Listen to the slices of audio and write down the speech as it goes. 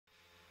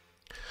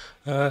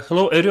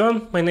Hello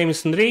everyone, my name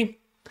is Andrei.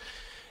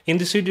 In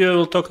this video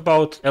we'll talk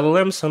about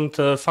LLMs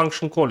and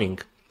function calling.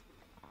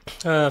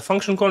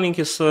 Function calling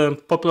is a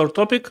popular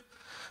topic,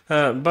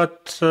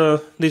 but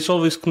there's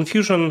always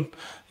confusion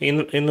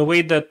in a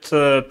way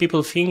that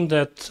people think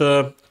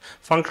that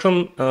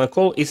function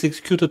call is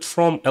executed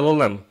from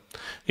LLM.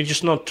 It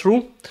is not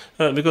true,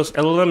 because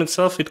LLM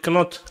itself, it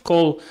cannot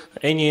call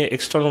any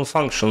external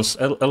functions.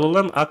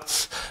 LLM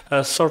acts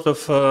as sort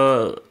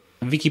of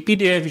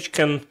Wikipedia, which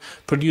can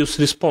produce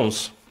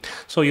response.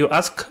 So you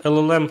ask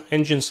LLM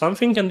engine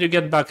something and you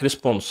get back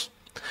response.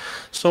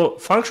 So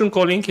function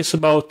calling is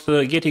about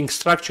getting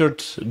structured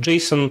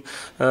JSON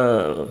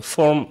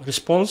form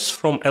response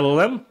from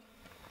LLM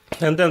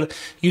and then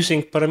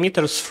using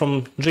parameters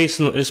from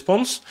JSON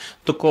response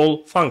to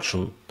call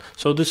function.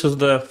 So this is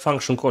the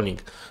function calling.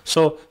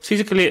 So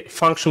physically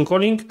function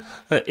calling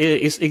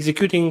is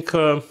executing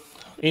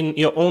in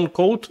your own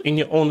code, in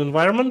your own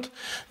environment.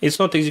 It's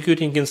not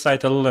executing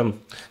inside LLM.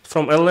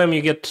 From LLM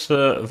you get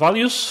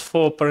values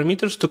for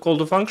parameters to call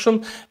the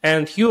function,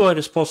 and you are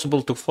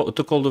responsible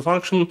to call the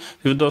function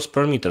with those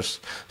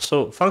parameters.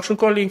 So function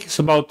calling is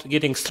about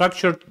getting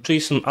structured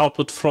JSON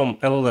output from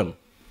LLM.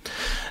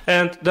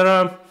 And there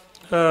are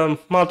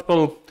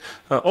multiple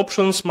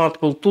options,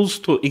 multiple tools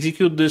to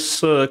execute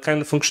this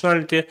kind of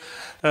functionality.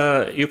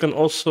 You can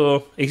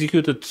also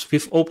execute it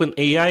with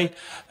OpenAI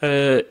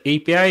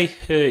API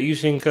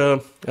using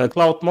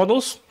cloud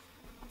models.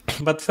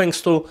 But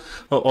thanks to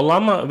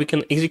Ollama, we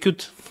can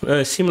execute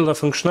similar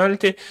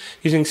functionality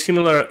using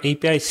similar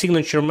API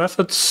signature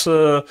methods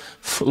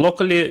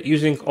locally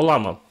using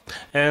Ollama,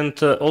 and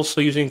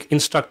also using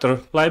instructor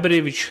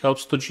library, which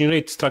helps to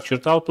generate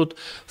structured output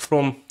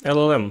from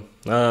LLM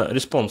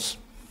response.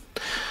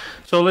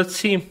 So let's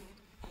see.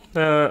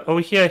 Over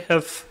here I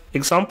have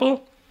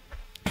example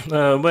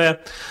where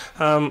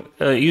I'm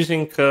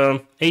using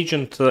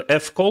agent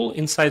fcall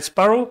inside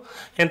Sparrow,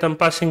 and I'm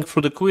passing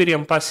through the query,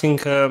 I'm passing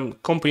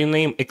company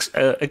name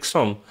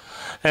Exxon.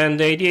 And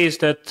the idea is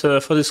that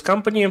for this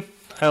company,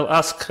 I'll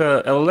ask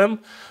LLM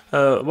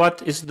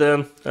what is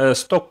the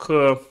stock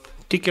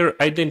ticker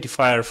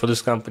identifier for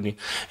this company.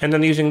 And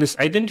then using this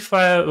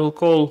identifier, we'll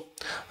call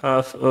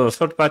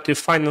third-party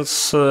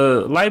finance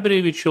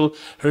library, which will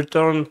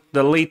return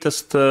the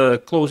latest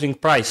closing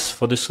price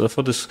for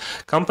this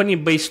company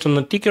based on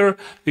the ticker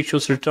which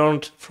was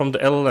returned from the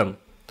LLM.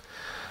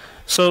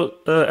 So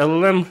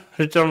LLM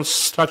returns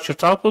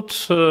structured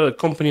output,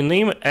 company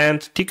name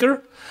and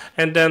ticker,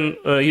 and then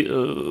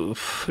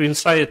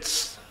inside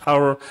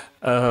our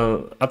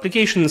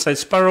application inside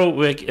Sparrow,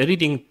 we're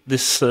reading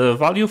this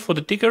value for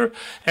the ticker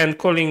and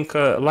calling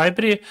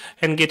library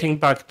and getting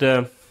back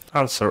the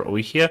answer over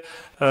here,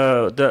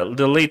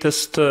 the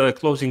latest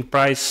closing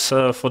price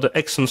for the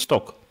Exxon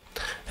stock.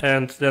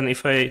 And then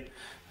if I,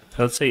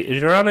 let's say,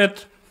 rerun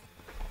it,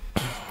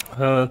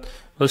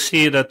 we'll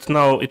see that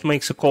now it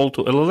makes a call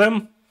to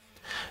LLM.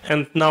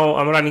 And now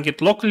I'm running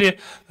it locally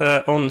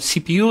on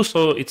CPU,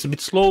 so it's a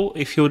bit slow.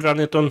 If you would run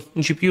it on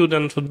GPU,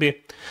 then it would be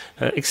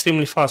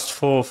extremely fast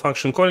for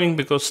function calling,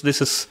 because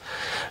this is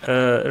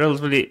a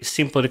relatively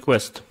simple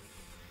request.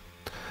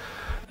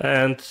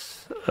 And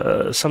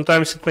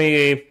sometimes it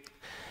may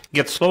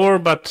get slower,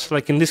 but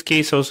like in this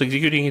case, I was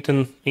executing it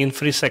in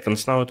 3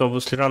 seconds. Now it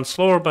obviously runs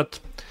slower, but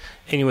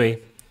anyway,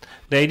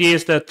 the idea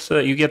is that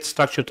you get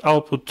structured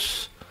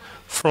output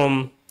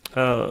from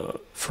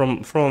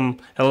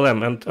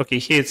LLM. And okay,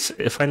 here it's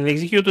finally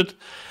executed,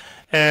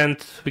 and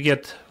we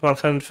get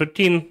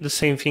 113, the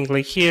same thing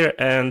like here,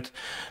 and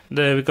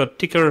there we got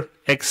ticker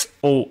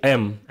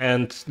XOM,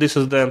 and this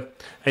is the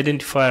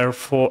identifier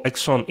for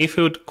Exxon. If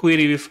we would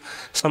query with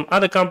some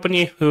other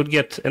company, we would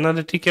get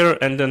another ticker,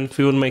 and then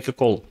we would make a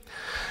call.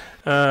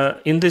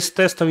 In this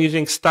test, I'm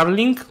using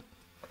Starlink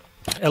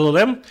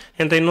LLM,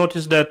 and I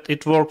noticed that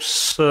it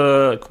works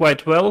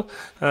quite well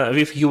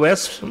with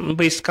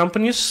US-based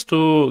companies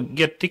to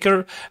get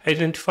ticker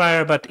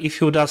identifier, but if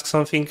you would ask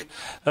something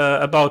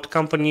about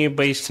company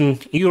based in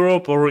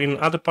Europe or in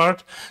other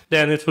part,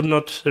 then it would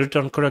not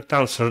return correct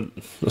answer.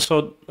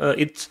 So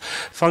it's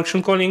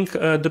function calling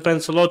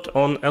depends a lot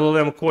on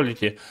LLM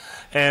quality,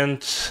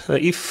 and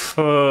if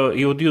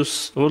you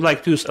would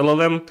like to use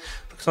LLM,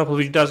 example,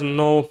 which doesn't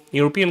know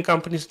European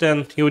companies,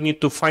 then you would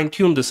need to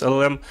fine-tune this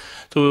LLM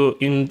to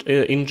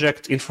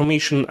inject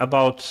information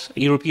about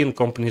European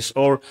companies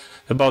or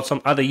about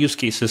some other use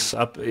cases.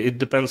 It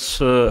depends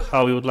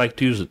how you would like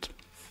to use it.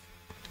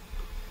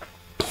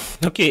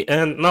 Okay,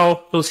 and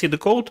now we'll see the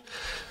code.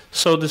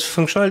 So this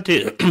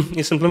functionality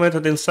is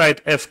implemented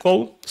inside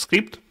fcall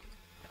script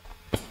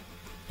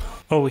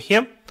over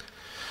here.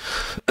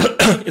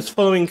 It's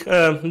following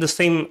the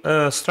same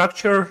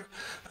structure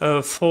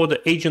for the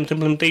agent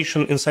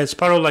implementation inside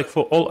Sparrow, like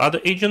for all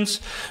other agents.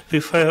 We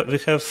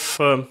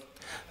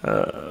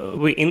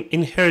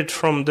inherit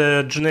from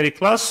the generic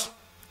class.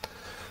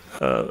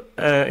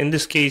 In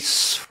this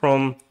case,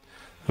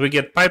 we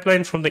get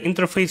pipeline from the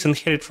interface,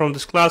 inherit from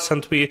this class,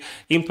 and we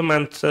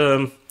implement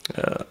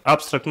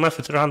abstract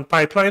method run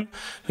pipeline.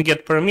 We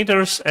get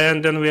parameters,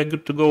 and then we are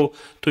good to go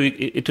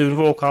to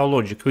invoke our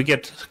logic. We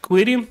get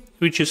query,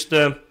 which is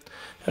the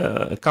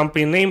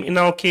company name in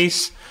our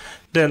case.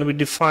 Then we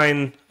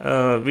define,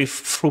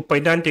 through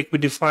Pydantic, we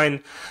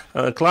define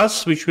a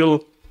class which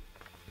will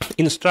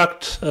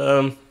instruct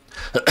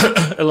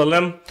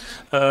LLM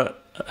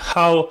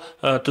how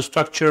to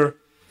structure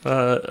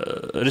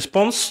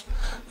response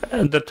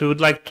that we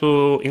would like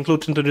to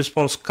include in the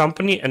response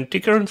company and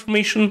ticker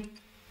information.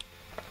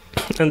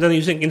 And then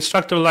using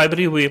instructor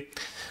library, we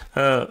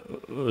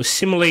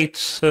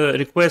simulate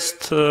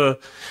request to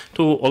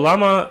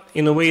Ollama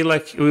in a way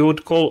like we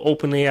would call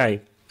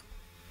OpenAI.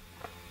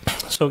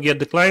 So get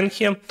the client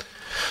here,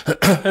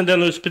 and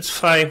then we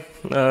specify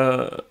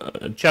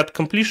chat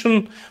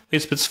completion. We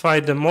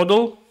specify the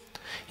model.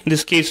 In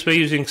this case, we're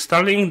using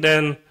Starling.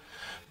 Then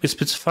we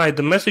specify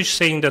the message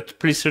saying that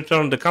please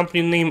return the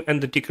company name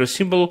and the ticker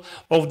symbol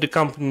of the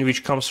company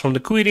which comes from the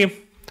query.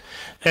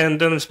 And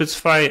then we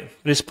specify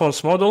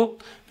response model,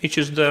 which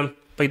is the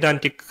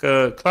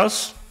Pydantic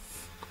class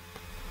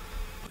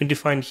we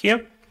defined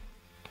here,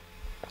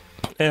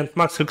 and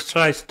max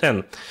extra is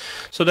 10.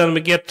 So then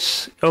we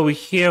get over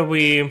here,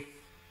 we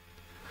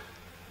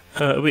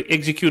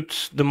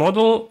execute the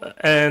model,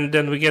 and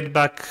then we get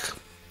back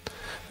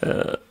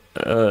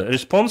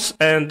response,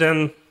 and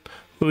then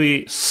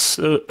we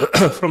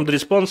from the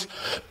response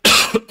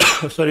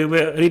sorry,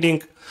 we're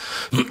reading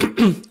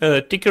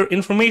ticker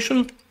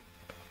information,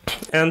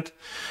 and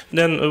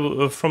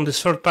then from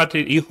this third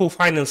party Yahoo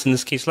Finance, in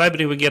this case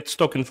library, we get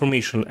stock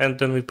information, and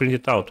then we print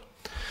it out.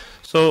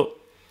 So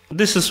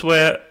this is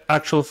where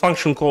actual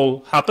function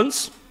call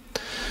happens,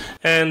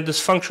 and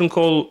this function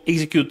call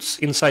executes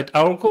inside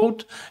our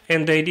code,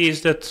 and the idea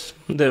is that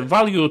the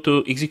value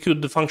to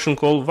execute the function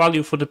call,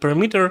 value for the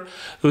parameter,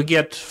 we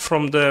get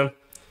from the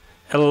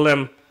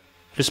LLM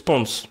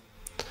response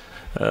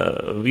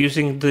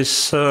using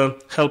this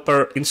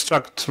helper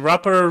instruct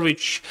wrapper,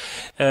 which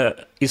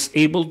is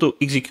able to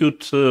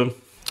execute a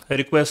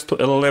request to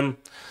LLM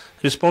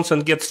response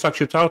and get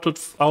structured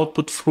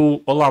output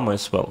through Ollama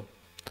as well.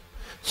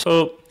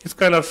 So it's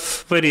kind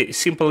of very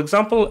simple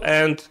example,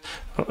 and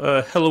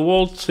hello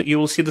world, you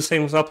will see the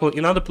same example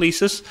in other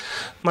places.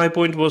 My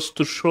point was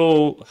to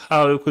show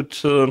how you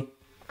could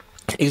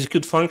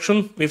execute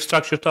function with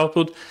structured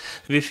output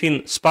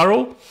within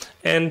Sparrow,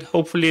 and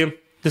hopefully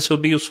this will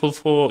be useful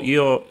for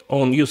your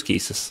own use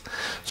cases.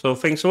 So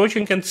thanks for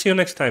watching, and see you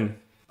next time.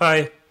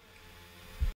 Bye.